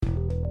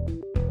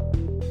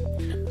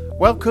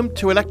Welcome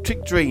to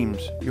Electric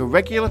Dreams, your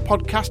regular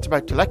podcast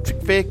about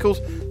electric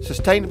vehicles,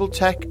 sustainable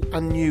tech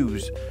and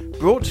news.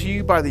 Brought to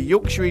you by the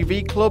Yorkshire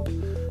EV Club,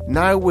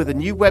 now with a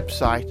new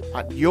website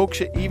at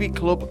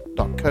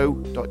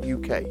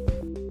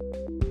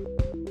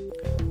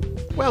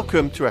yorkshireevclub.co.uk.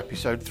 Welcome to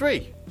episode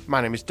 3.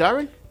 My name is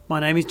Darren. My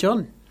name is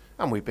John.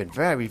 And we've been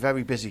very,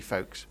 very busy,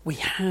 folks. We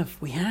have,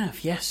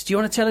 yes. Do you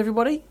want to tell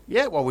everybody?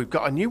 Yeah, well, we've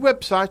got a new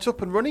website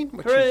up and running,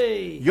 which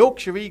Hooray! is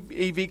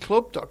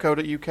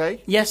yorkshireevclub.co.uk.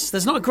 Yes,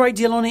 there's not a great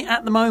deal on it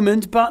at the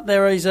moment, but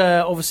there is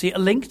obviously a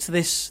link to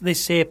this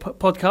here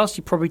podcast.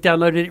 You probably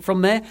downloaded it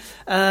from there.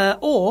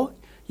 Or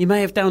you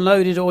may have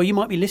downloaded, or you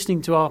might be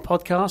listening to our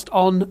podcast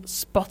on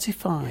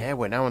Spotify. Yeah,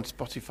 we're now on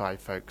Spotify,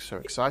 folks, so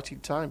exciting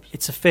times.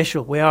 It's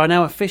official. We are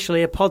now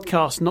officially a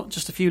podcast, not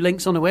just a few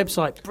links on a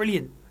website.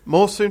 Brilliant.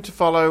 More soon to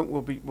follow.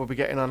 We'll be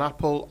getting on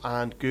Apple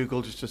and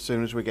Google just as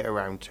soon as we get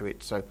around to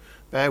it. So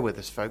bear with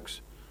us,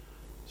 folks.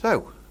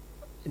 So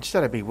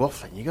instead of me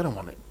waffling, you're going to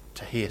want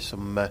to hear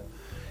some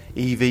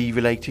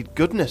EV-related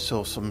goodness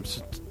or some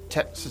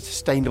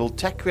sustainable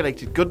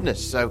tech-related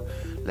goodness. So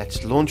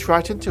let's launch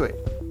right into it.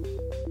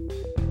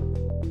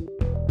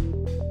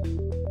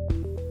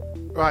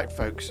 Right,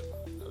 folks.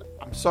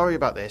 I'm sorry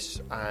about this,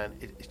 and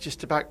it's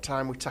just about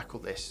time we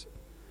tackle this.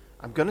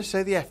 I'm going to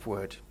say the F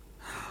word.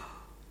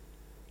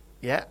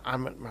 Yeah, I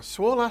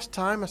swore last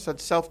time I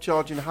said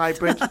self-charging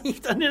hybrid.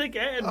 You've done it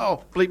again.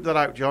 Oh, bleep that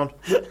out, John.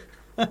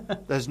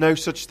 There's no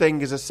such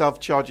thing as a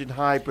self-charging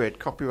hybrid.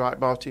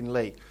 Copyright Martin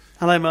Lee.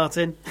 Hello,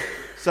 Martin.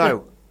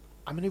 So,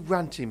 I'm in a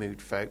ranty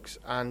mood, folks.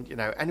 And, you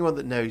know, anyone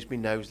that knows me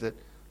knows that,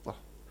 well,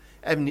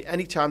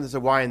 any time there's a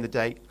Y in the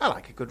day, I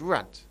like a good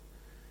rant.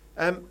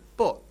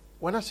 But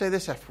when I say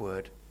this F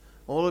word,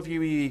 all of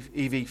you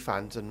EV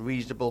fans and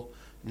reasonable,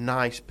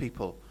 nice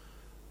people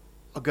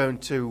are going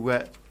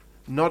to...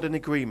 nod in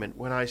agreement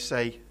when I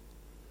say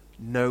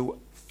no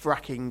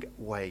fracking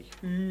way.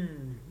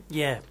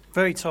 Yeah,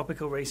 very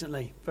topical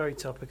recently. Very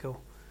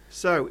topical.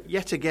 So,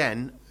 yet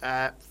again,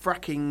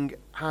 fracking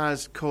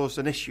has caused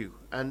an issue.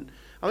 And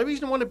the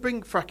reason I want to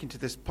bring fracking to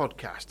this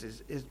podcast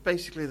is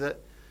basically that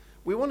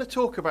we want to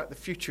talk about the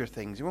future of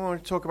things. We want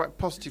to talk about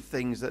positive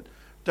things that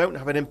don't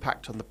have an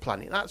impact on the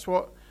planet. That's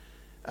what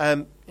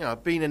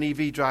being an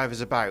EV driver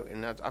is about.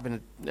 And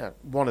having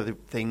one of the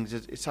things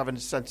is having a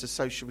sense of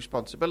social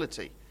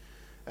responsibility.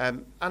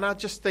 And I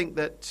just think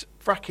that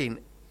fracking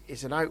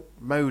is an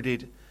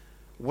outmoded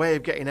way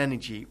of getting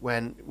energy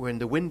when we're in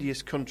the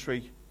windiest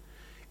country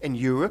in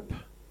Europe.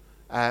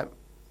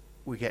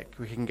 We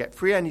can get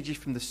free energy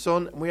from the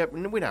sun, and we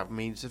have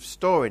means of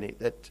storing it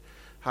that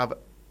have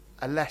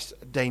a less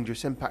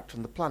dangerous impact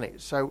on the planet.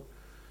 So,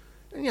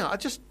 I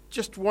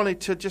just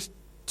wanted to just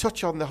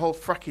touch on the whole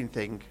fracking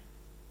thing.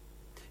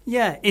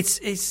 Yeah,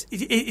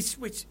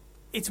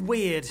 It's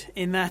weird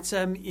in that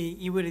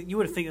you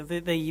would think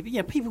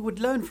that people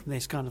would learn from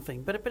this kind of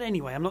thing. But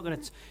anyway, I'm not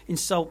going to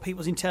insult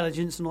people's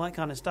intelligence and all that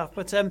kind of stuff.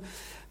 But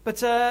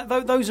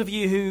those of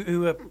you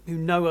who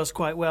know us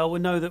quite well will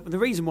know that the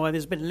reason why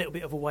there's been a little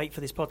bit of a wait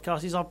for this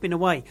podcast is I've been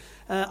away.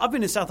 I've been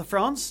in the south of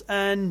France,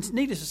 and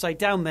needless to say,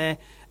 down there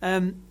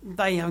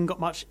they haven't got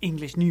much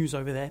English news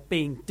over there,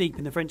 being deep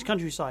in the French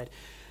countryside.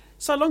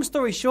 So long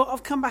story short,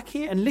 I've come back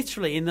here, and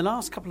literally in the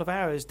last couple of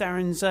hours,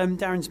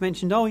 Darren's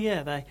mentioned,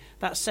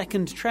 that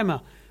second tremor.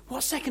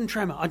 What second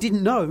tremor? I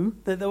didn't know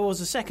that there was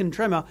a second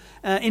tremor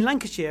in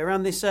Lancashire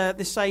around this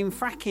same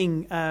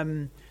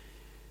fracking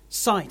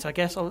site, I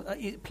guess,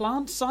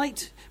 plant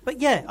site. But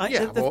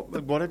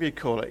whatever you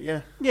call it,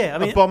 yeah. Yeah, I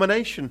mean,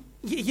 abomination.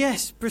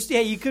 Yes,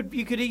 yeah, you could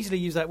easily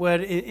use that word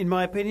in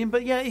my opinion.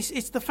 But yeah,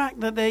 it's the fact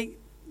that the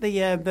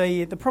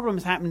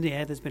problem's happened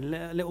here. There's been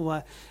a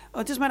little.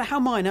 It doesn't matter how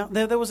minor.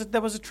 There was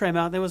a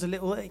tremor. There was a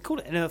little. Call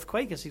it an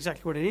earthquake. That's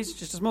exactly what it is. It's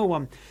just a small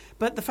one.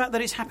 But the fact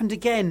that it's happened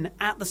again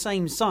at the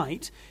same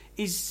site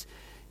is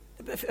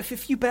a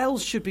few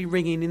bells should be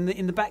ringing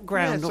in the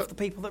background of the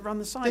people that run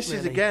the site. This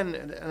is again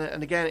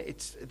and again.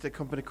 It's a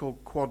company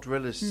called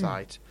Quadrilla's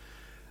site,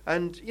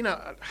 and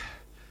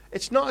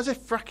it's not as if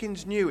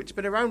fracking's new. It's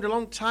been around a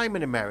long time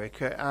in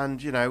America,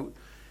 and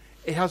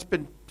it has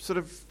been sort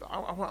of,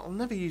 I'll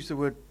never use the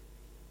word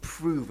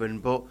proven,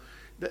 but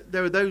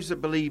there are those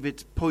that believe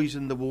it's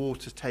poisoned the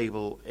water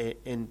table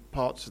in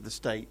parts of the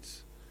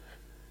States.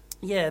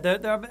 Yeah, there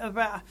are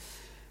about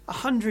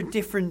 100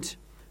 different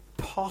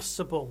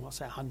possible, I'll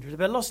say 100,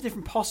 but lots of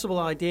different possible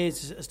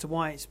ideas as to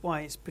why it's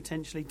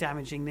potentially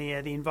damaging the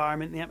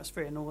environment, the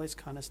atmosphere, and all this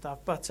kind of stuff.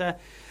 But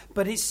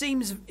it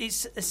seems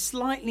it's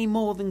slightly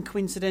more than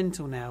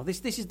coincidental now.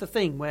 This is the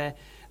thing where,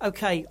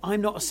 okay,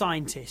 I'm not a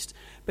scientist,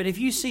 but if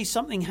you see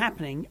something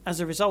happening as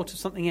a result of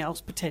something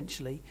else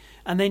potentially,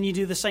 and then you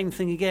do the same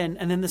thing again,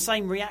 and then the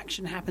same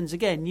reaction happens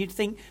again, you'd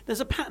think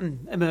there's a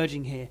pattern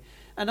emerging here.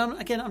 And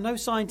I'm no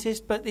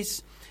scientist, but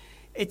it's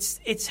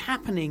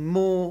happening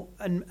more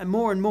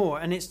and more,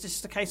 and it's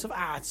just a case of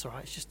it's all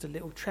right, it's just a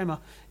little tremor.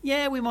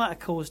 Yeah, we might have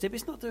caused it, but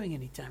it's not doing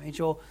any damage.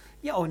 Or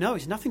no,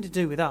 it's nothing to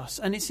do with us.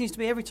 And it seems to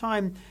be every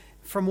time,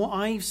 from what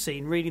I've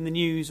seen, reading the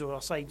news, or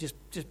I'll say just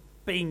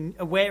being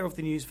aware of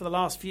the news for the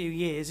last few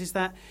years is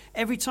that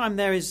every time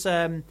there is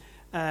a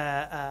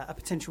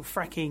potential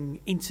fracking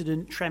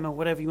incident, tremor,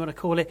 whatever you want to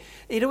call it,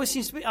 it always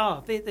seems to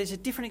be, there's a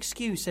different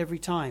excuse every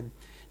time.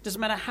 Doesn't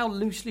matter how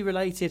loosely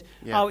related.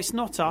 Yeah. It's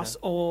not us,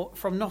 or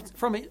from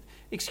it.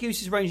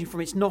 Excuses ranging from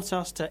it's not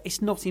us to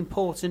it's not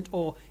important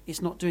or it's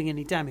not doing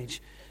any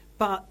damage,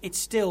 but it's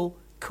still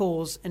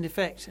cause and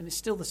effect, and it's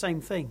still the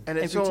same thing and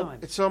every time.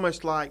 It's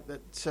almost like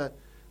that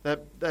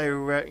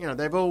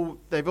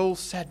they've all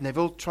said and they've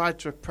all tried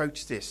to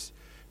approach this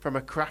from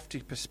a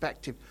crafty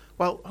perspective.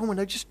 Well,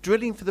 no, just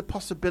drilling for the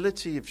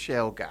possibility of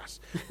shale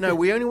gas. No,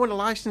 we only want a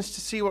license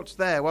to see what's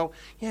there. Well,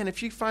 yeah, and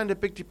if you find a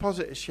big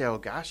deposit of shale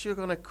gas, you're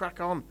going to crack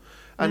on.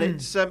 And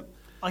it's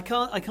I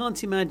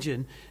can't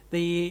imagine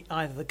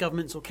either the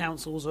governments or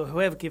councils or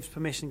whoever gives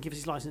permission, gives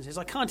these licenses.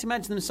 I can't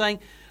imagine them saying,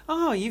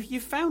 "Oh,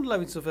 you've found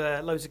loads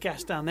of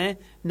gas down there.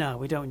 No,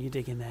 we don't want you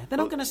digging there." They're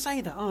not going to say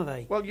that, are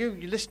they? Well, you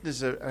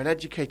listeners are an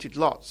educated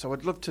lot, so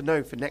I'd love to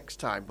know for next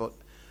time. But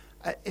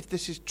if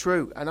this is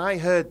true, and I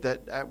heard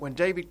that when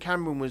David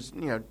Cameron was,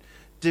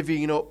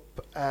 divvying up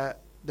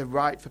the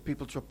right for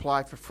people to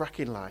apply for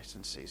fracking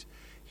licences,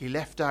 he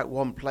left out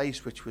one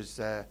place, which was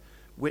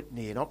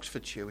Witney in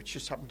Oxfordshire, which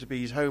just happened to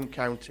be his home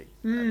county.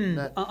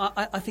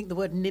 I think the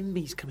word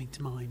NIMBY's coming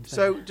to mind.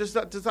 So does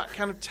that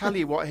kind of tell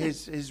you what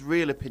his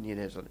real opinion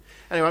is on it?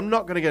 Anyway, I'm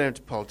not going to get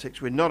into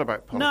politics. We're not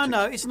about politics.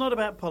 No, it's not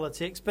about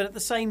politics. But at the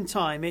same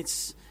time, it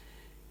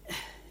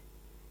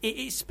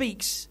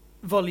speaks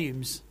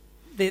volumes.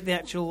 The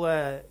actual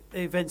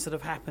events that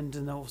have happened,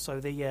 and also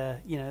the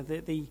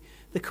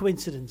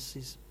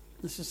coincidences.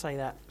 Let's just say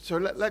that. So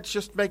let's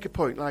just make a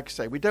point. Like I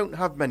say, we don't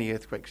have many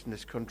earthquakes in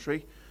this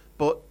country,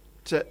 but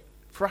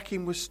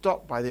fracking was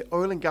stopped by the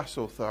Oil and Gas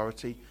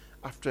Authority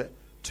after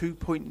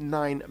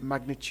 2.9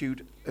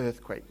 magnitude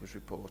earthquake was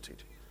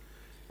reported.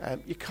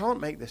 You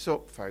can't make this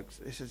up, folks.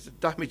 This is a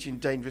damaging,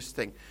 dangerous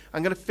thing.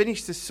 I'm going to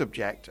finish this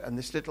subject and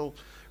this little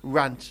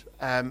rant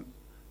and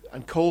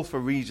call for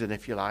reason,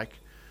 if you like,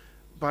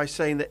 by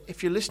saying that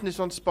if your listeners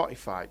on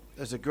Spotify,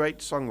 there's a great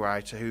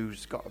songwriter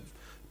who's got a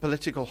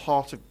political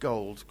heart of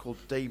gold called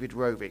David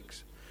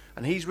Rovix,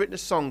 and he's written a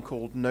song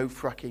called No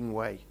Fracking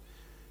Way.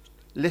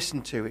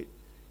 Listen to it,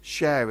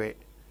 share it.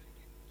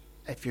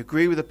 If you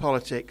agree with the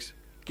politics,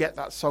 get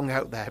that song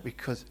out there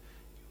because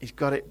he's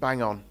got it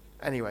bang on.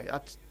 Anyway,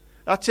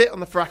 that's it on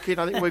the fracking.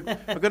 I think we're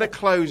going to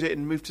close it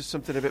and move to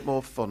something a bit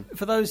more fun.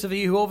 For those of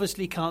you who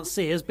obviously can't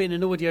see us, being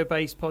an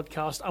audio-based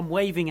podcast, I'm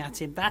waving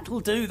at him. That'll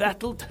do.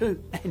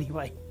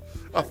 Anyway.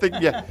 I think,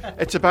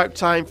 it's about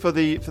time for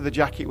the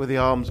jacket with the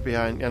arms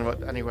behind.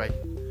 Anyway,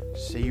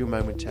 see you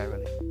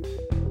momentarily.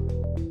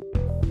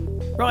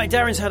 Right,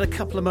 Darren's had a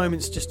couple of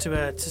moments just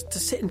to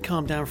sit and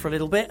calm down for a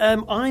little bit.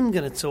 I'm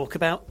going to talk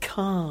about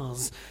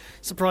cars.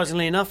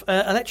 Surprisingly enough,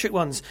 electric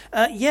ones.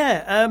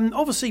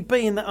 Obviously,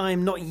 being that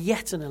I'm not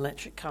yet an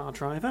electric car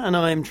driver, and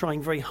I am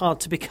trying very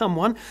hard to become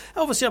one.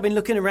 Obviously, I've been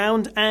looking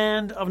around,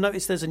 and I've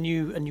noticed there's a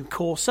new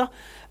Corsa,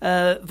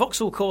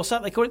 Vauxhall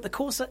Corsa. They call it the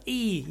Corsa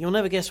E. You'll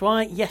never guess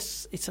why.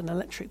 Yes, it's an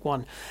electric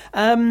one.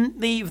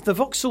 The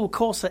Vauxhall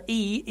Corsa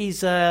E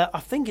is, I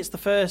think, it's the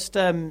first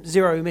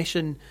zero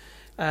emission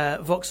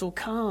Vauxhall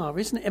car,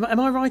 isn't it? Am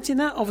I right in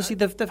that? Obviously,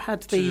 they've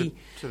had to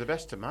the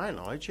best of my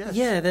knowledge, yes.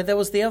 Yeah, there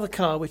was the other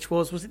car, which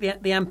was it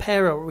the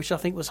Ampera, which I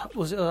think was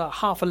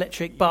half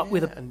electric, but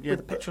with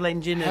a petrol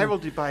engine.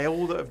 Heralded by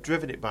all that have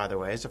driven it, by the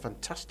way, is a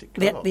fantastic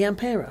car. The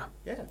Ampera.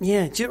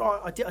 Yeah.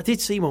 I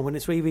did see one when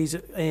it's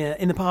EVs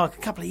in the Park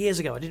a couple of years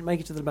ago. I didn't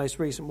make it to the most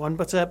recent one,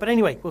 but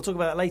anyway, we'll talk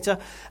about that later.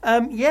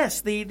 Yes,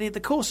 the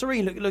Corsa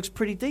E looks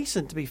pretty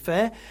decent, to be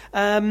fair.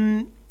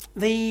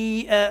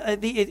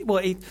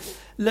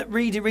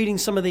 Reading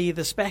some of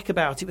the spec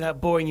about it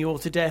without boring you all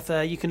to death,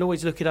 you can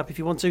always look it up if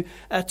you want to.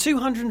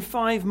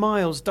 205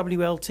 miles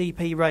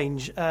WLTP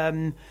range.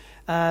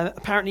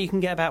 Apparently you can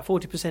get about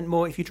 40%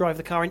 more if you drive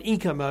the car in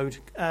eco mode,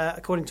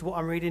 according to what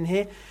I'm reading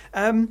here.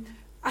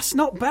 That's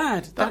not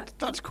bad.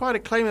 That's quite a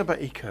claim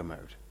about eco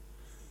mode.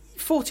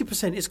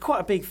 40% is quite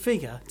a big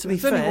figure, to be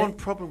fair. There's only one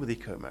problem with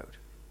eco mode.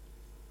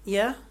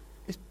 Yeah?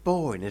 It's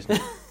boring, isn't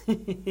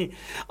it?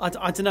 I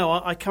don't know.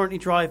 I currently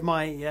drive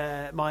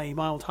my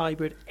mild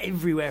hybrid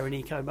everywhere in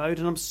eco mode,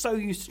 and I'm so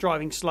used to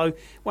driving slow.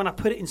 When I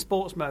put it in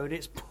sports mode,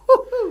 it's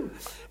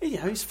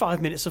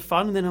 5 minutes of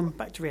fun, and then I'm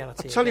back to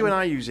reality. I'll tell you when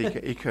I use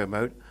eco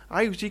mode.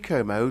 I use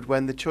eco mode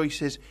when the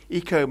choice is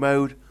eco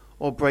mode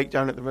or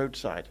breakdown at the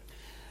roadside.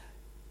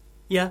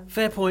 Yeah,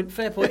 fair point.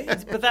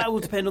 But that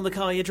will depend on the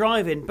car you're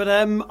driving. But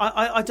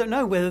I don't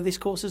know whether this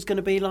course is going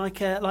to be like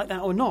that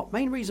or not.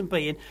 Main reason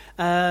being,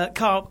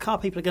 car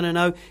people are going to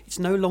know it's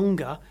no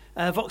longer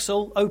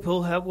Vauxhall,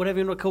 Opel, whatever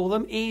you want to call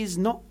them, is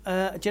not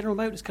a General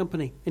Motors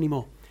company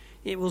anymore.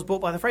 It was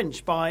bought by the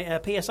French, by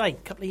PSA, a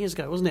couple of years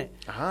ago, wasn't it?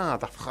 Ah,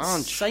 the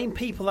French. Same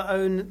people that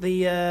own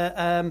the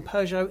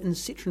Peugeot and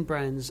Citroën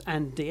brands,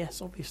 and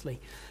DS, obviously,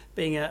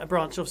 being a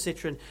branch of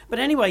Citroën. But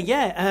anyway,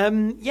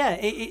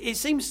 it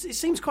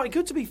seems quite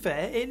good, to be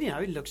fair.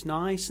 It looks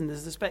nice and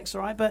the specs are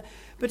right. But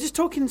just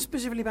talking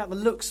specifically about the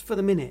looks for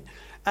the minute,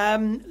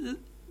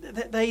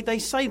 They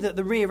say that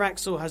the rear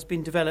axle has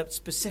been developed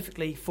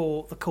specifically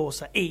for the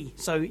Corsa E,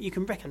 so you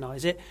can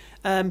recognise it.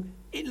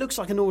 It looks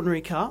like an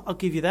ordinary car, I'll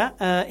give you that.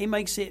 It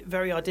makes it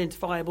very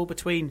identifiable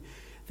between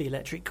the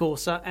electric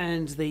Corsa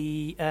and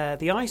the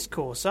ICE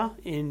Corsa,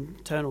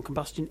 internal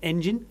combustion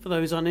engine, for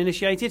those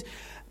uninitiated.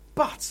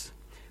 But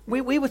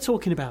we were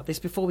talking about this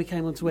before we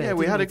came onto air. Yeah,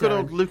 we had a good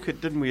old look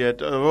at, didn't we,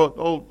 at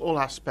all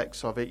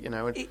aspects of it, you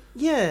know.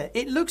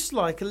 It looks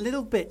like a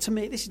little bit, to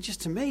me, this is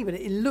just to me, but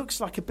it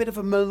looks like a bit of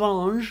a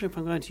melange, if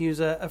I'm going to use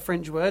a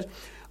French word,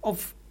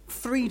 of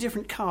 3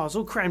 different cars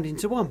all crammed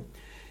into one.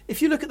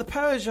 If you look at the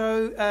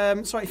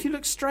Peugeot, if you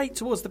look straight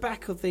towards the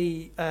back of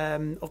the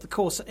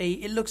Corsa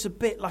E, it looks a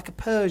bit like a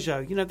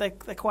Peugeot. You know, they're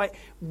quite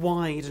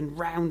wide and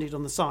rounded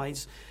on the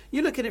sides.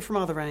 You look at it from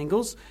other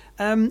angles,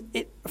 from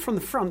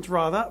the front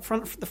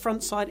the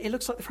front side, it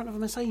looks like the front of a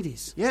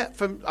Mercedes. Yeah,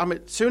 as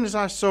soon as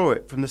I saw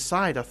it from the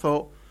side, I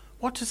thought,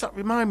 what does that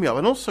remind me of?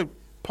 And also,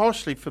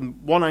 partially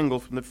from one angle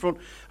from the front,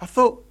 I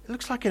thought, it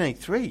looks like an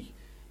A3.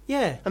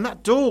 Yeah. And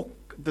that door,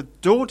 the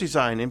door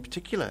design in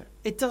particular.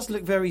 It does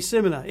look very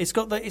similar.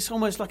 It's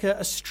almost like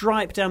a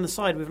stripe down the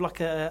side with like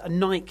a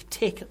Nike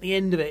tick at the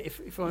end of it.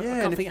 I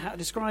can't think of how to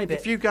describe it.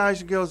 If you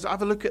guys and girls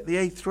have a look at the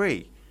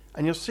A3,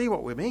 and you'll see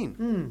what we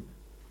mean.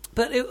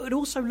 But it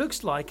also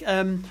looks like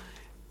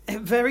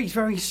very,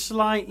 very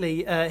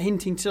slightly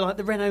hinting to like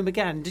the Renault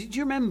Megane. Do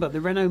you remember the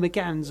Renault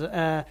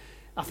Meganes?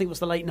 I think it was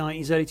the late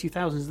 90s, early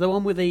 2000s. The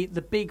one with the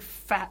big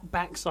fat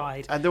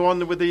backside, and the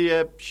one with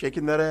the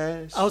shaking their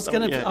ass. I was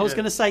going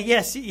to say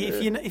yes.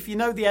 If you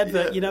know the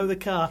advert, you know the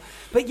car.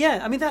 But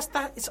yeah, I mean that's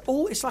that.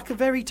 It's like a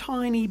very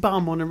tiny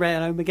bum on a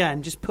Renault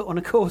Megane, just put on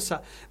a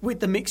Corsa with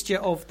the mixture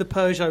of the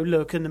Peugeot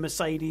look and the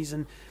Mercedes,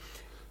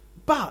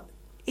 but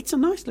it's a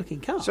nice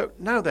looking car. So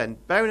now then,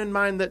 bearing in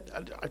mind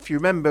that if you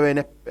remember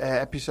in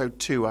episode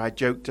 2, I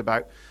joked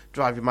about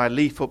driving my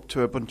Leaf up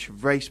to a bunch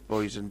of race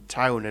boys in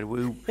town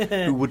who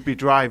would be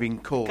driving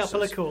Corsas. A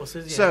couple of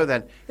Corsas, yeah. So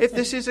then, if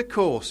this is a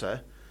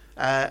Corsa,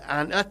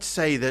 and let's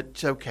say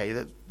that, okay,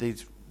 that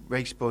these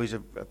race boys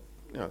are,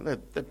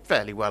 they're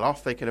fairly well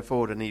off, they can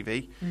afford an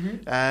EV.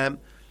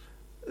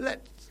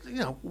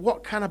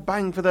 What kind of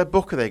bang for their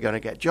buck are they going to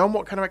get? John,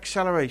 what kind of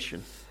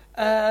acceleration?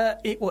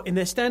 In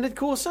their standard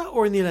Corsa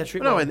or in the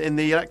electric one? No, in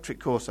the electric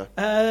Corsa.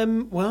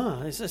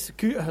 Well, it's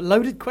a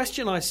loaded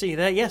question I see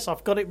there. Yes,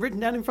 I've got it written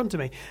down in front of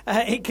me.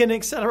 It can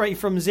accelerate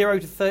from 0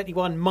 to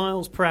 31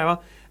 miles per hour,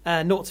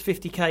 0 to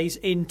 50 k's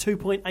in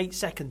 2.8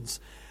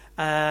 seconds,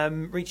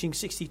 reaching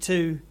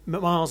 62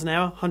 miles an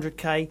hour,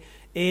 100k,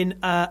 in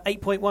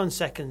 8.1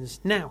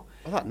 seconds. Now,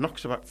 well, that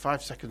knocks about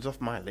 5 seconds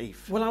off my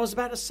Leaf. Well, I was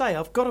about to say,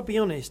 I've got to be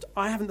honest,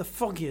 I haven't the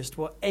foggiest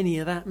what any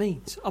of that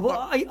means. Well,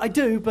 I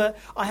do, but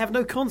I have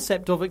no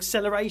concept of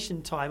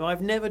acceleration time.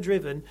 I've never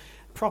driven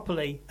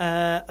properly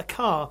a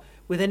car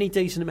with any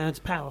decent amount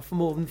of power for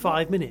more than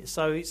 5 minutes.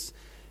 So it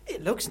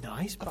looks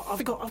nice, but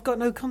I've got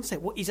no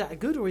concept. Is that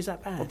good or is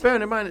that bad? Well,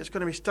 bearing in mind it's going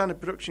to be standard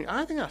production,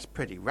 I think that's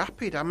pretty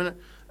rapid. I mean,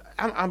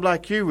 I'm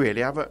like you,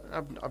 really.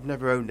 I've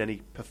never owned any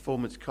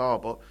performance car,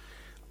 but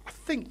I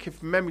think,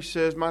 if memory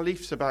serves, my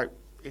Leaf's about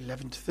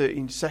 11 to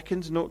 13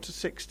 seconds, 0 to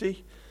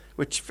 60,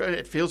 which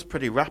it feels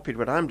pretty rapid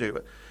when I'm doing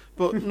it.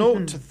 But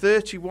 0 to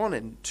 31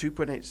 in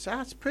 2.8,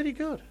 that's pretty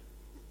good.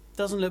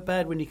 Doesn't look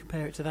bad when you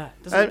compare it to that.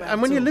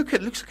 And when you look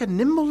at it, looks like a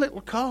nimble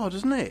little car,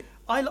 doesn't it?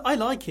 I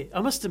like it.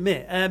 I must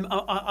admit.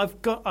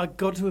 I've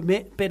got to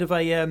admit, bit of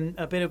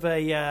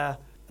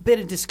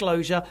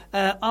disclosure.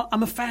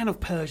 I'm a fan of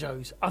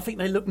Peugeots. I think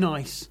they look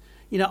nice.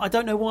 I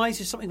don't know why. It's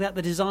just something about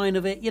the design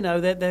of it.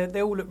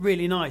 They all look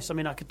really nice. I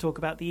mean, I could talk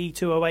about the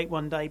E208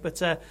 one day,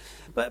 but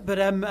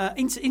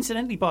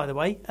incidentally, by the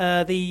way,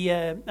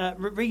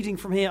 reading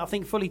from here, I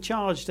think Fully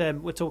Charged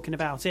were talking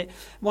about it.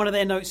 One of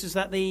their notes is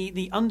that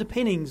the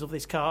underpinnings of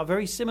this car are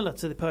very similar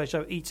to the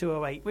Peugeot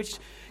E208, which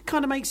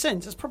kind of makes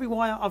sense. That's probably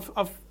why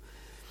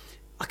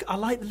I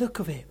like the look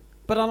of it.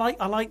 But I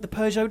like the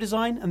Peugeot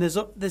design, and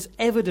there's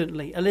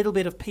evidently a little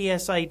bit of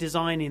PSA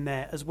design in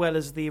there, as well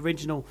as the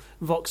original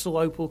Vauxhall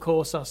Opel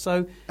Corsa.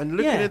 So, and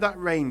looking at that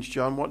range,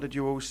 John, what did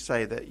you always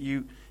say that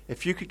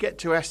if you could get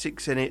to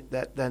Essex in it,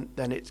 then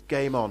it's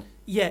game on?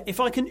 Yeah, if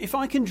I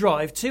can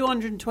drive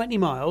 220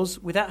 miles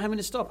without having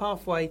to stop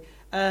halfway,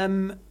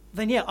 then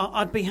yeah,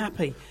 I'd be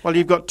happy. Well,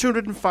 you've got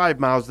 205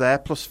 miles there,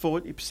 plus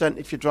 40%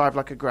 if you drive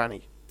like a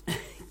granny.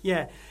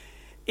 Yeah,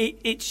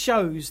 it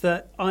shows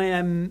that I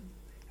am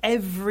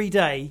every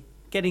day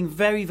getting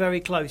very, very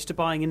close to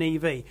buying an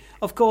EV.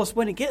 Of course,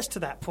 when it gets to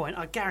that point,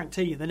 I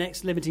guarantee you the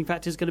next limiting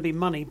factor is going to be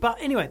money. But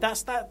anyway,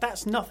 that's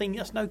nothing.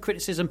 That's no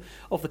criticism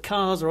of the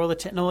cars or the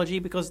technology,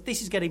 because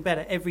this is getting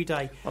better every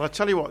day. Well, I'll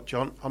tell you what,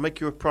 John, I'll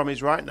make you a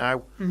promise right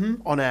now,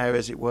 on air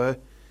as it were.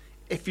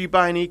 If you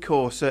buy an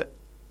e-Corsa,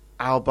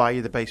 I'll buy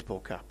you the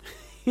baseball cap.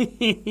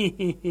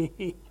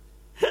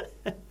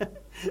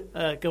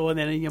 Go on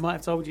then, and you might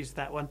have told you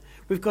that one.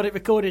 We've got it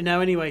recorded now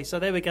anyway, so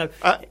there we go.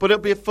 But it'll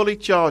be a fully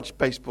charged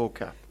baseball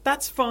cap.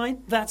 That's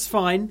fine.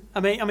 I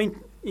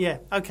mean, Yeah,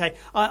 okay.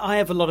 I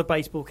have a lot of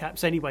baseball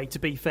caps anyway, to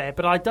be fair,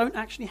 but I don't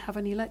actually have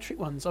any electric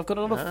ones. I've got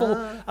a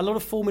lot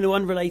of Formula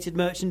One related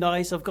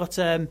merchandise. I've got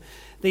the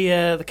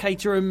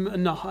Caterham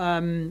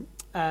and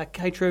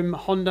Caterham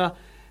Honda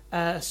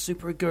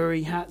Super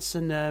Aguri hats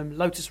and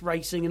Lotus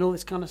Racing and all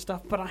this kind of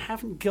stuff, but I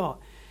haven't got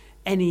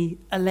any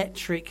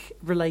electric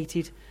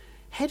related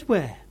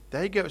headwear.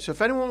 There you go. So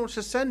if anyone wants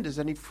to send us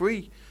any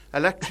free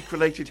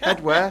electric-related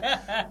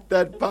headwear,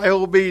 then by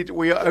all means,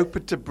 we are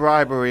open to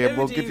bribery and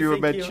we'll give you a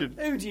mention.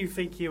 Who do you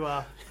think you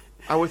are?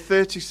 Our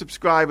 30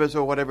 subscribers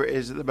or whatever it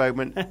is at the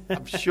moment,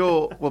 I'm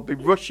sure will be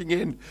rushing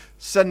in,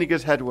 sending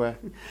us headwear.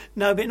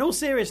 No, but in all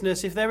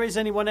seriousness, if there is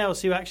anyone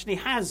else who actually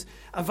has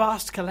a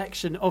vast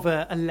collection of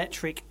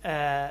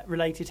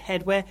electric-related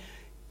headwear,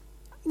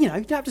 you know,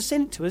 you don't have to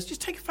send it to us. Just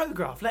take a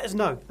photograph. Let us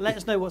know. Let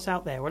us know what's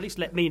out there, or at least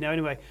let me know.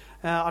 Anyway,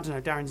 I don't know.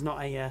 Darren's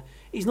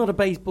he's not a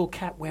baseball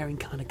cap wearing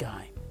kind of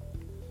guy.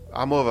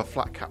 I'm more of a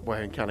flat cap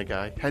wearing kind of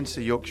guy. Hence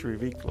the Yorkshire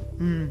EV Club.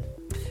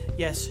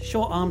 Yes,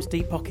 short arms,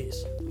 deep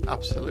pockets.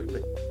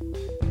 Absolutely.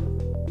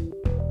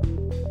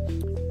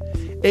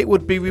 It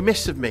would be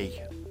remiss of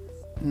me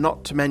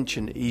not to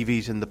mention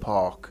EVs in the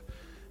Park.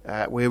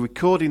 We're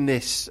recording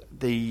this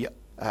the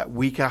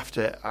week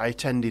after I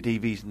attended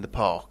EVs in the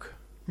Park.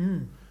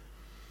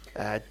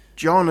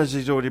 John, as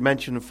he's already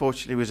mentioned,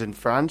 unfortunately was in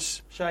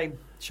France. Shame.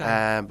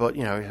 But,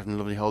 you know, he had a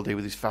lovely holiday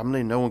with his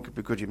family. No one could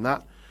begrudge him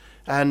that.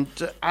 And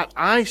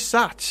I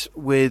sat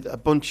with a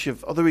bunch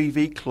of other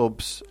EV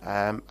clubs,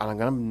 and I'm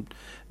going to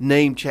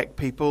name check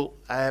people.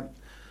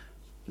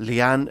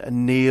 Leanne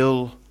and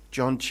Neil,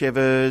 John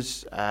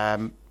Chivers.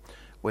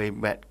 We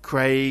met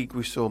Craig.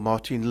 We saw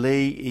Martin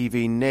Lee,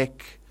 EV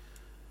Nick.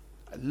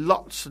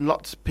 Lots and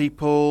lots of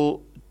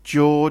people.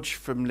 George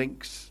from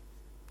Lynx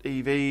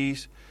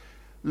EVs.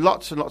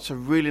 Lots and lots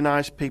of really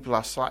nice people.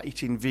 I sat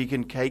eating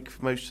vegan cake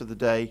for most of the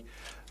day,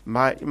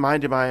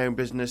 minding my own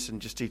business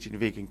and just eating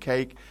vegan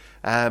cake.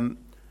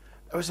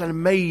 It was an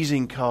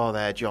amazing car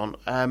there, John.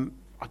 I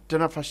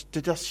don't know if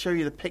did I show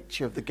you the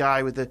picture of the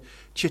guy with the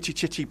chitty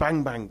chitty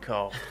bang bang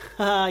car?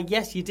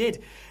 Yes, you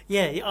did.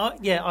 Yeah.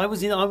 I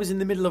was in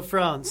the middle of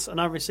France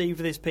and I received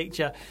this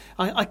picture.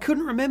 I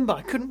couldn't remember.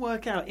 I couldn't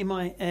work out in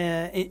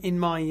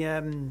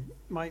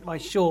my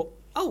short.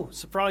 Oh,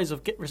 surprise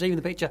of receiving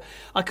the picture.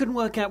 I couldn't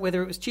work out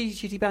whether it was Chitty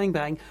Chitty Bang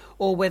Bang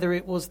or whether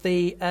it was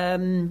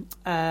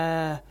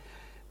whether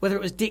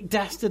it was Dick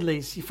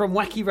Dastardly's from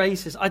Wacky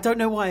Races. I don't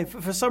know why.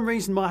 For some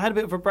reason, I had a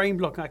bit of a brain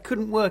block. I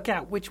couldn't work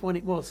out which one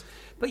it was.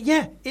 But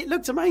yeah, it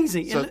looked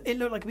amazing. So it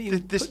looked like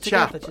this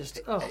chap,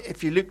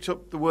 if you looked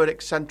up the word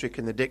eccentric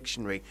in the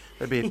dictionary,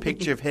 there'd be a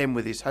picture of him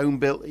with his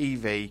home-built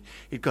EV.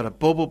 He'd got a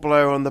bubble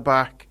blower on the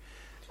back,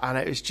 and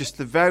it was just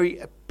the very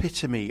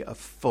epitome of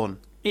fun.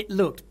 It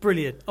looked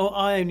brilliant. Oh,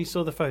 I only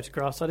saw the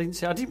photographs. I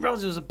didn't realise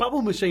there was a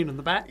bubble machine on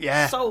the back.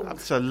 Yeah, Sold.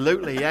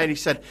 Absolutely. Yeah, and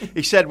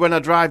he said when I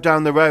drive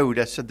down the road,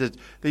 I said that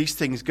these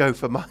things go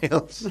for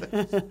miles.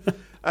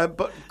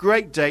 But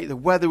great day. The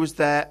weather was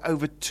there.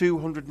 Over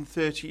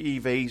 230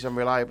 EVs, I'm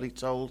reliably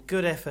told.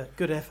 Good effort.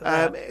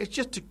 It's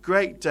just a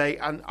great day,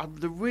 and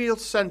the real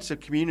sense of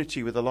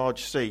community with a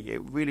large C.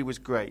 It really was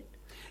great.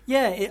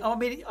 Yeah,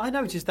 I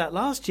noticed that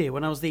last year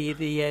when I was the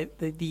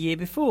year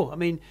before. I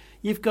mean,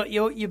 you've got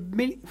your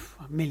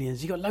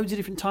millions. You've got loads of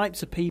different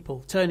types of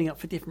people turning up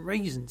for different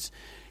reasons.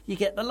 You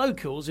get the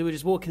locals who are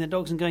just walking their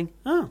dogs and going,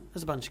 oh,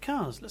 there's a bunch of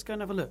cars. Let's go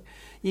and have a look.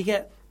 You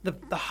get the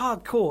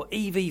hardcore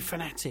EV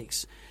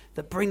fanatics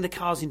that bring the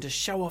cars in to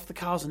show off the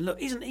cars and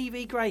look, isn't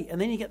EV great? And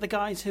then you get the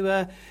guys who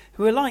are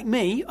like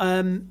me.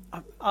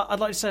 I'd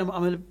like to say I'm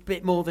a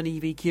bit more than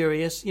EV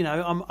curious. You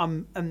know,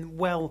 I'm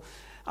well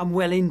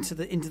into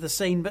the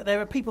scene, but there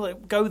are people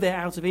that go there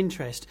out of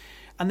interest,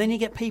 and then you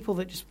get people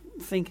that just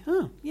think,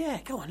 oh yeah,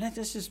 go on, let's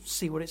just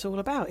see what it's all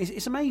about.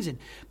 It's amazing,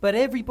 but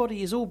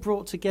everybody is all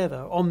brought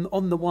together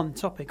on the one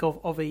topic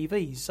of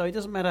EVs. So it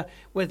doesn't matter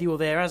whether you're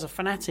there as a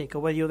fanatic or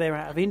whether you're there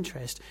out of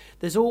interest.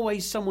 There's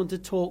always someone to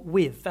talk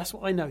with. That's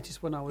what I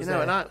noticed when I was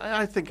there. And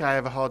I think I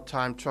have a hard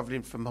time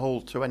travelling from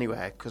Hull to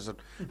anywhere because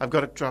I've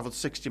got to travel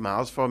 60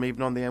 miles from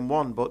even on the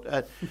M1. But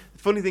the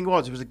funny thing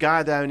was, there was a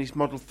guy there in his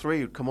Model 3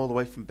 who'd come all the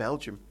way from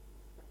Belgium.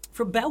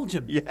 From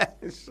Belgium?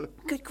 Yes.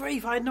 Good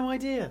grief, I had no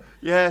idea.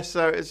 Yeah,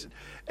 so it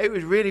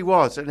really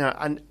was.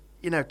 And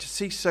to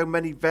see so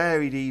many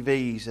varied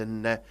EVs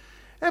and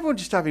everyone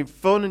just having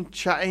fun and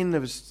chatting.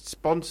 There was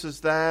sponsors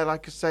there.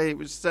 Like I say, it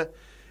was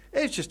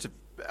just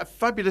a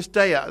fabulous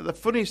day. The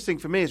funniest thing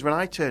for me is when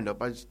I turned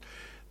up,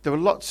 there were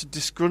lots of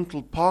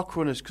disgruntled park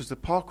runners because the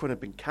park run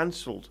had been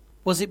cancelled.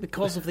 Was it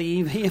because of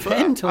the EV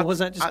event, or was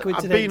that just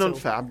coincidental? I'm being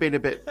unfair. I'm being a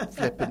bit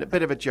flippant, a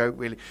bit of a joke,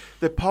 really.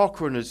 The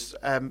park runners,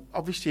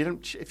 obviously,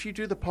 if you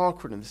do the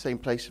park run in the same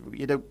place,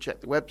 you don't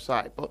check the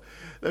website. But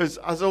as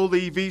all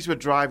the EVs were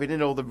driving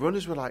in, all the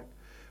runners were like,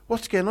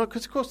 what's going on?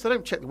 Because, of course, they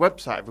don't check the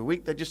website every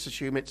week. They just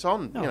assume it's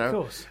on, you know. Of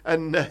course.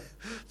 And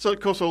so,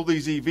 of course, all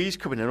these EVs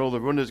coming in, all the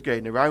runners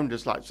going around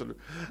us, like, sort of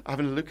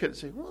having a look at it and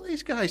saying, what are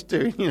these guys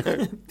doing, you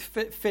know?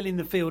 Filling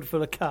the field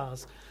full of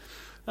cars.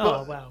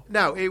 Oh, wow.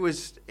 No, it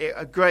was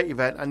a great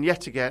event. And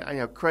yet again,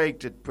 Craig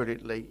did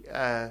brilliantly.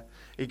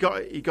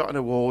 he got an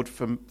award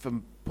from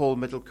Paul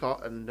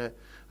Middlecott, and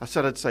I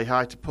said I'd say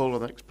hi to Paul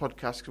on the next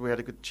podcast because we had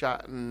a good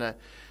chat, and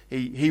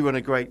he run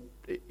a great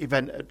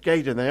event at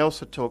Gaydon. They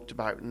also talked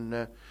about,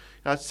 and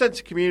I sense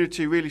of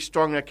community really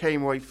strong. I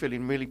came away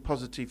feeling really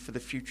positive for the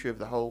future of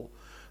the whole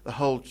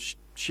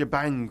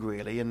shebang,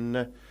 really,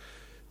 and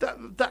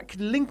that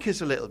can link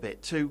us a little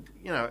bit to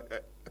a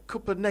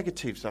couple of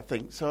negatives, I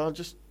think. So I'll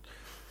just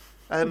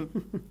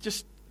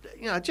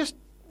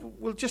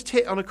we'll just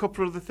hit on a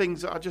couple of the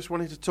things that I just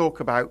wanted to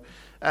talk about,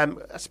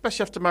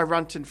 especially after my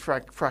rant and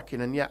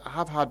fracking. And I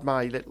have had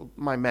my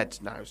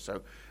meds now,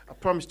 so I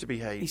promise to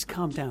behave. He's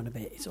calmed down a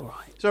bit. It's all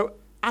right. So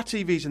at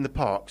EVs in the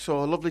Park,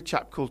 saw a lovely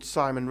chap called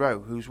Simon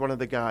Rowe, who's one of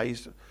the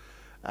guys,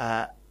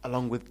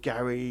 along with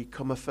Gary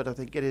Comerford, I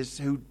think it is,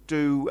 who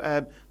do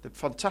the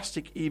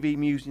fantastic EV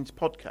Musings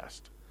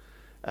podcast.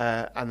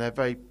 And they're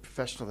very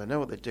professional. They know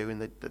what they're doing.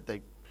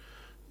 They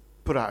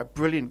put out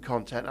brilliant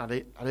content.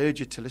 I'd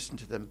urge you to listen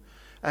to them.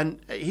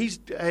 And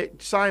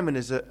Simon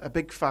is a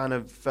big fan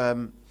of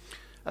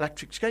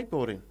electric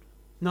skateboarding.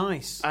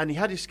 Nice. And he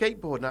had his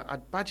skateboard, and I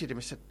badgered him.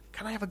 I said,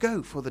 "Can I have a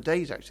go for the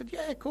days out?" He said,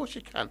 "Yeah, of course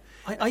you can."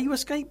 Are you a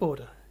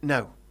skateboarder?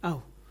 No.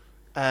 Oh.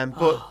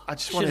 But I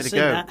just wanted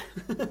to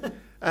go.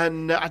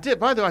 And I did.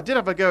 By the way, I did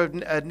have a go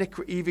at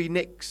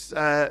Nick's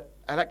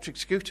electric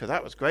scooter.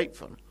 That was great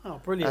fun. Oh,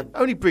 brilliant!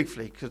 Only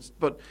briefly,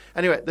 but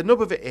anyway, the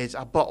nub of it is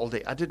I bottled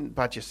it. I didn't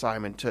badger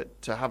Simon to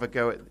have a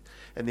go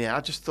in the air.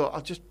 I just thought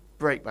I'll just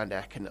break my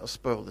neck and it'll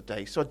spoil the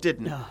day. So I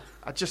didn't. No.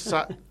 I just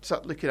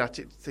sat looking at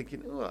it,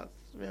 thinking, "Oh,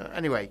 yeah."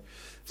 Anyway,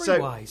 very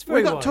wise.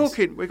 Very wise.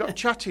 We got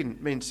chatting,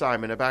 me and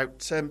Simon, about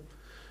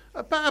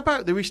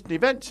the recent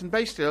events and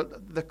basically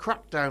the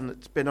crackdown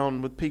that's been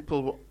on with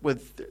people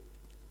with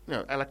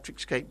electric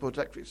skateboards,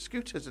 electric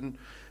scooters, and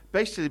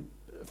basically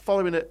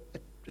following a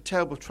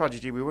terrible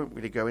tragedy we won't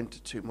really go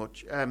into too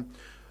much on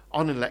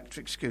an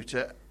electric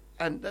scooter,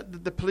 and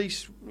the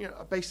police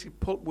basically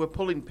were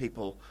pulling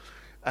people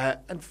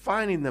and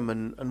fining them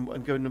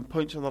and giving them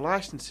points on the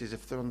licences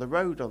if they're on the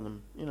road on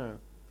them.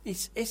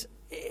 It's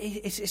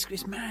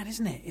mad,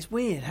 isn't it? It's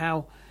weird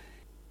how.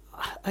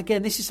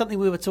 Again, this is something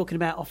we were talking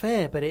about off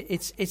air, but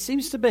it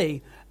seems to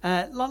be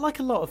like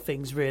a lot of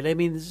things, really. I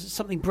mean,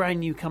 something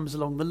brand new comes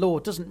along. The law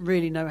doesn't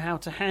really know how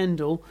to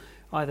handle,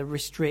 either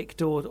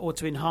restrict or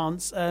to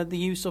enhance the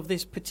use of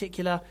this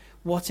particular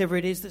whatever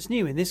it is that's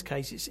new. In this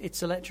case,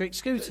 it's electric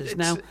scooters.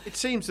 Now, it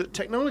seems that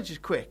technology is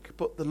quick,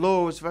 but the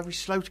law is very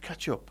slow to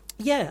catch up.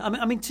 Yeah,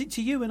 I mean,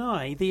 to you and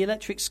I, the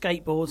electric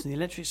skateboards and the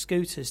electric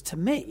scooters, to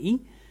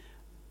me.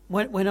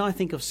 When I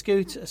think of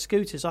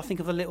scooters, I think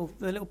of the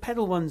little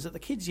pedal ones that the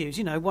kids use.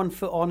 1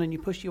 foot on and you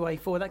push your way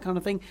forward, that kind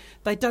of thing.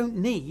 They don't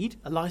need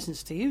a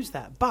license to use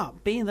that.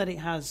 But being that it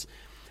has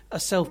a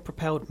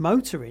self-propelled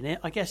motor in it,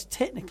 I guess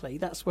technically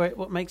that's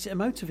what makes it a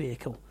motor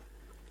vehicle.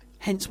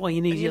 Hence why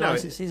you need your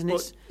license, isn't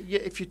it? Yeah,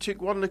 if you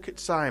took one look at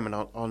Simon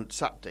on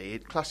Saturday,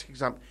 classic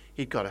example,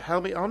 he'd got a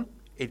helmet on,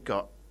 he'd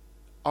got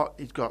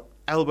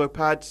elbow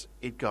pads,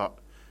 he'd got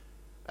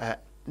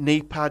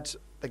knee pads.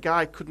 The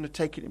guy couldn't have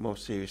taken it more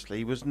seriously.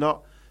 He was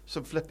not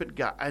some flippant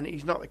guy, and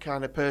he's not the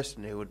kind of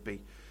person who would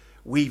be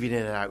weaving in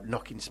and out,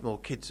 knocking small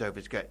kids over.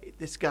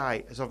 This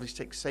guy has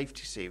obviously taken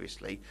safety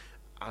seriously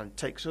and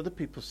takes other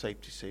people's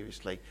safety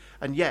seriously.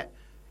 And yet,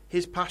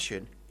 his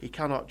passion, he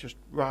cannot just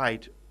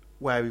ride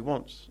where he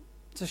wants.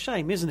 It's a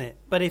shame, isn't it?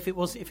 But if it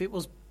was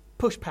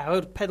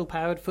push-powered,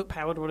 pedal-powered,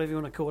 foot-powered, whatever you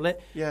want to call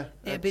it,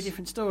 it'd be a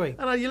different story.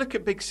 And you look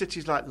at big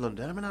cities like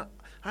London. I mean,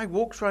 I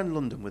walked around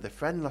London with a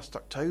friend last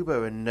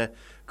October, and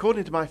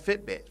according to my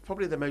Fitbit, it's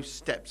probably the most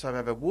steps I've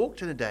ever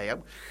walked in a day.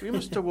 We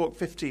must have walked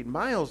 15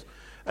 miles,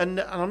 and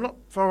I'm not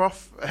far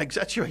off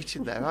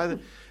exaggerating there either.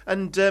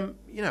 And,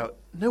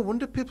 no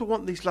wonder people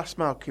want these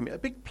last-mile commute. A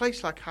big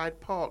place like Hyde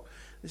Park,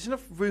 there's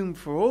enough room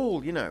for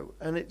all,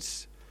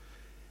 and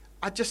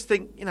I just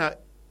think,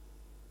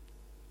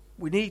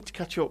 we need to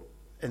catch up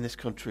in this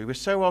country. We're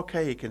so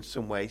archaic in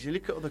some ways. You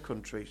look at other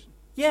countries.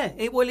 Yeah,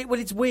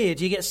 it's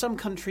weird. You get some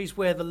countries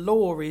where the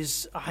law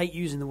is, I hate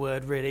using the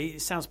word really,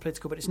 it sounds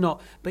political, but it's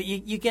not. But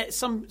you get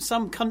some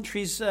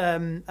countries,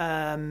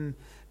 governments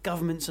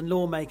and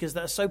lawmakers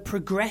that are so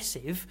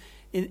progressive,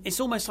 it's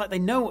almost like they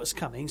know what's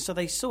coming, so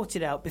they sort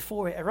it out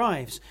before it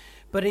arrives.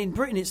 But in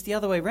Britain, it's the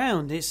other way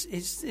around. It's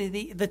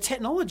the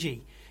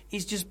technology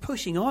is just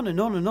pushing on and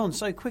on and on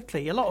so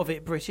quickly. A lot of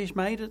it British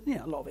made, a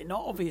lot of it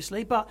not,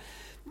 obviously, but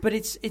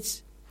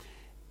it's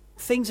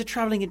things are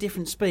travelling at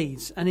different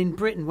speeds. And in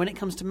Britain, when it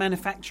comes to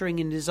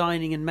manufacturing and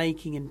designing and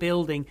making and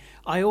building,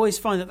 I always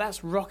find that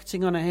that's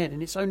rocketing on ahead,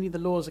 and it's only the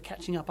laws are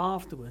catching up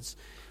afterwards.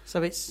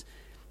 So it's,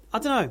 I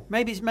don't know,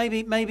 maybe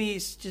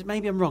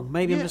I'm wrong.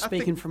 Maybe I'm just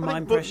speaking from my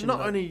impression. But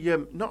not only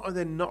are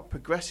they not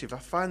progressive, I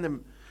find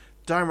them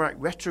downright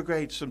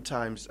retrograde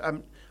sometimes.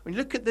 When you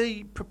look at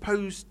the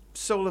proposed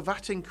solar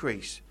VAT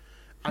increase,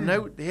 I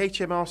know the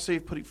HMRC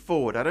have put it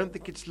forward. I don't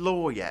think it's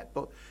law yet,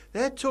 but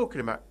they're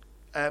talking about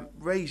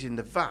raising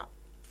the VAT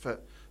for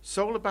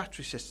solar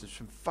battery systems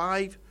from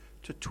 5%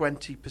 to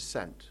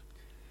 20%.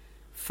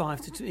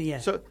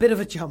 So bit of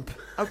a jump.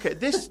 Okay,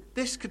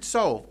 this could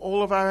solve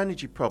all of our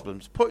energy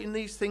problems. Putting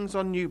these things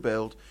on new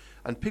build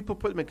and people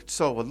put them in could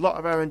solve a lot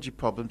of our energy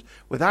problems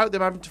without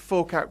them having to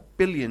fork out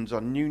billions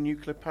on new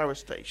nuclear power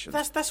stations.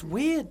 That's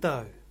weird,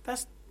 though.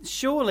 That's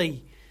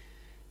surely...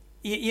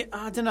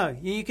 I don't know.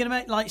 You can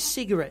make, like,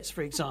 cigarettes,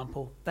 for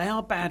example. They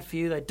are bad for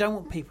you. They don't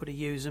want people to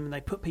use them, and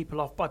they put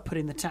people off by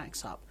putting the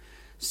tax up.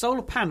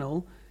 Solar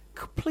panel...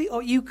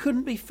 you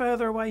couldn't be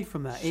further away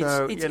from that.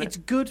 So, it's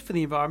good for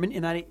the environment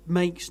in that it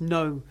makes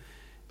no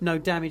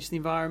damage to the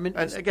environment.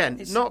 And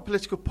again, not a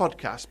political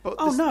podcast, but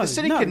the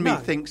cynic in me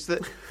thinks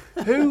that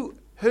who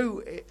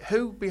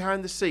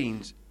behind the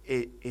scenes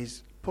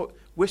is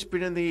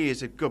whispering in the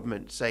ears of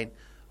government saying,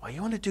 "Oh,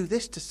 you want to do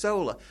this to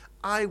solar?"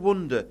 I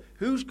wonder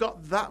who's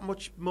got that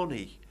much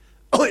money.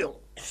 Oil.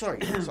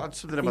 Sorry, I had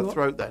something in my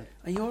throat then.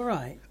 Are you all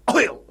right?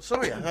 Oil.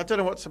 Sorry, I don't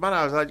know what's the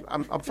matter.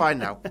 I'm fine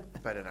now.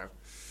 Better now.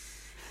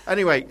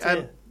 Anyway,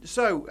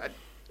 so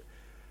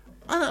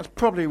that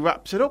probably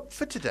wraps it up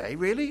for today,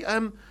 really.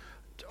 Other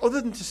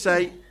than to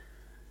say,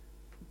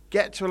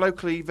 get to a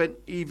local EV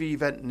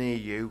event near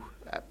you.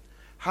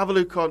 Have a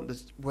look on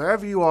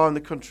wherever you are in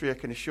the country. I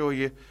can assure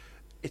you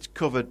it's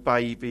covered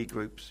by EV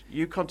groups.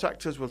 You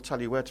contact us, we'll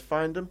tell you where to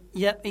find them.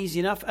 Yep, easy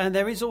enough. And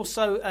there is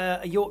also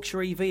a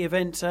Yorkshire EV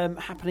event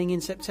happening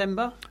in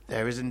September.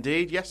 There is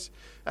indeed, yes.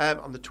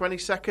 On the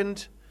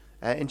 22nd...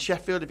 in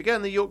Sheffield. If you go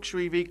in the Yorkshire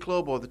EV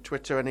Club or the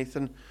Twitter or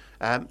anything,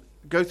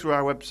 go through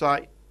our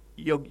website.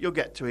 You'll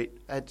get to it.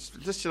 It's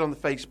listed on the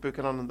Facebook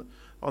and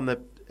on the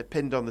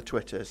pinned on the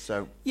Twitter.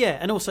 So yeah,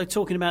 and also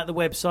talking about the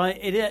website,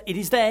 it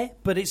is there,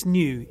 but it's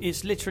new.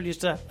 It's literally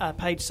just a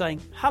page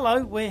saying,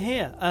 "Hello, we're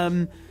here.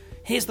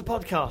 Here's the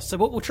podcast." So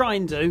what we'll try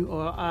and do,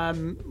 or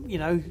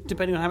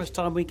depending on how much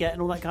time we get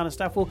and all that kind of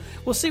stuff,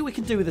 we'll see what we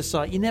can do with the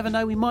site. You never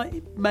know. We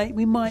might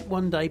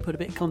one day put a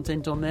bit of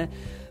content on there.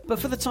 But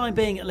for the time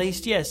being, at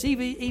least, yes,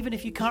 even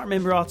if you can't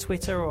remember our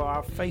Twitter or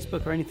our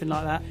Facebook or anything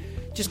like that,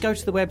 just go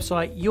to the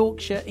website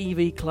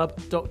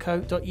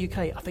yorkshireevclub.co.uk.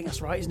 I think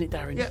that's right, isn't it,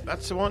 Darren? Yeah,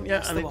 that's the one,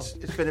 yeah. It's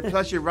been a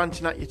pleasure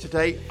ranting at you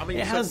today.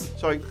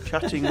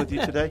 Chatting with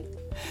you today.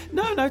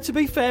 No, to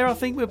be fair, I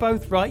think we're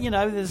both right.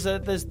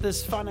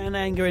 There's fun and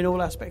anger in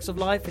all aspects of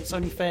life. It's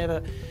only fair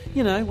that,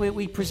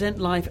 we present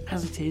life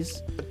as it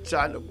is. But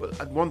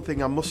one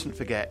thing I mustn't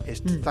forget is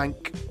to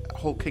thank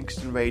Hull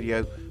Kingston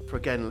Radio for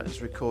again letting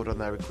us record on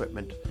their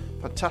equipment.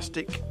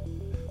 Fantastic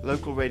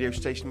local radio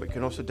station, but you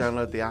can also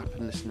download the app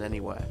and listen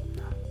anywhere.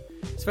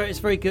 It's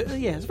very good.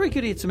 Yeah, it's very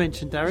good of you to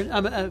mention,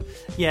 Darren.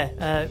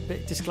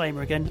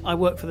 Disclaimer again. I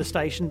work for the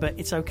station, but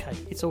it's okay.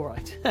 It's all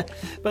right.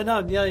 But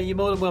no, you're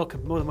more than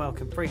welcome. More than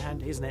welcome. Very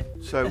handy, isn't it?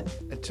 So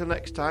until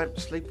next time,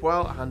 sleep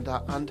well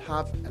and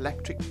have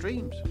electric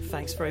dreams.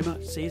 Thanks very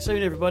much. See you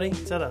soon, everybody.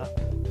 Ta-da.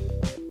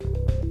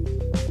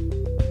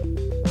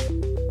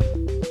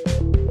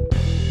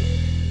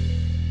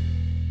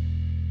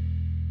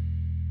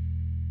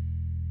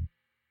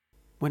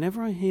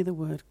 Whenever I hear the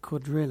word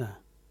quadrilla,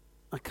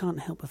 I can't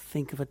help but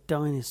think of a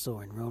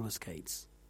dinosaur in roller skates.